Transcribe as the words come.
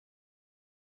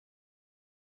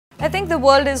I think the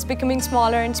world is becoming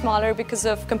smaller and smaller because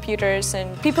of computers,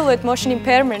 and people with motion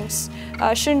impairments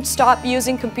shouldn't stop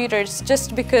using computers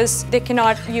just because they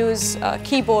cannot use a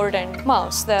keyboard and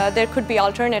mouse. There could be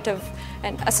alternative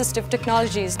and assistive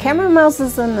technologies. Camera mouse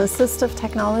is an assistive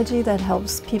technology that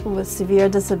helps people with severe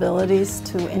disabilities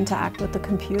to interact with the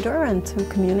computer and to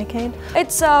communicate.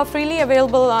 It's freely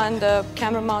available on the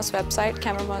Camera Mouse website,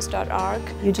 cameramouse.org.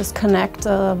 You just connect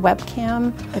a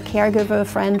webcam. A caregiver,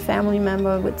 friend, family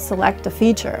member would select a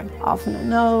feature, often a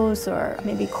nose or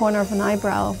maybe corner of an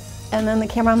eyebrow, and then the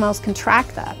camera mouse can track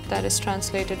that. That is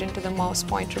translated into the mouse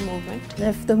pointer movement.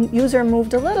 If the user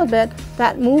moved a little bit,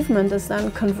 that movement is then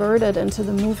converted into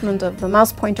the movement of the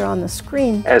mouse pointer on the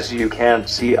screen. As you can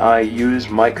see, I use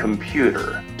my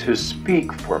computer to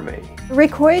speak for me.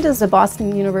 Rick Hoyt is a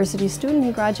Boston University student.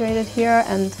 He graduated here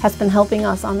and has been helping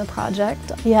us on the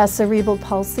project. He has cerebral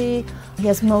palsy. He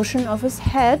has motion of his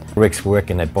head. Rick's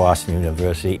working at Boston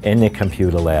University in the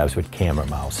computer labs with camera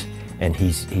mouse. And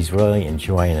he's really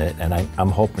enjoying it, and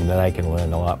I'm hoping that I can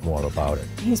learn a lot more about it.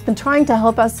 He's been trying to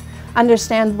help us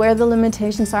understand where the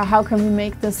limitations are, how can we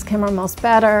make this camera mouse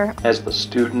better. As the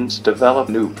students develop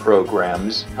new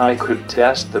programs, I could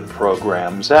test the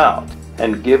programs out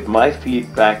and give my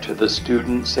feedback to the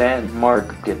students and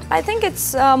Margrit. I think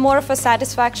it's more of a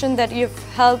satisfaction that you've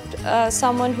helped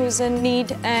someone who's in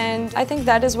need, and I think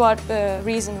that is what the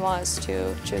reason was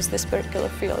to choose this particular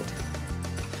field.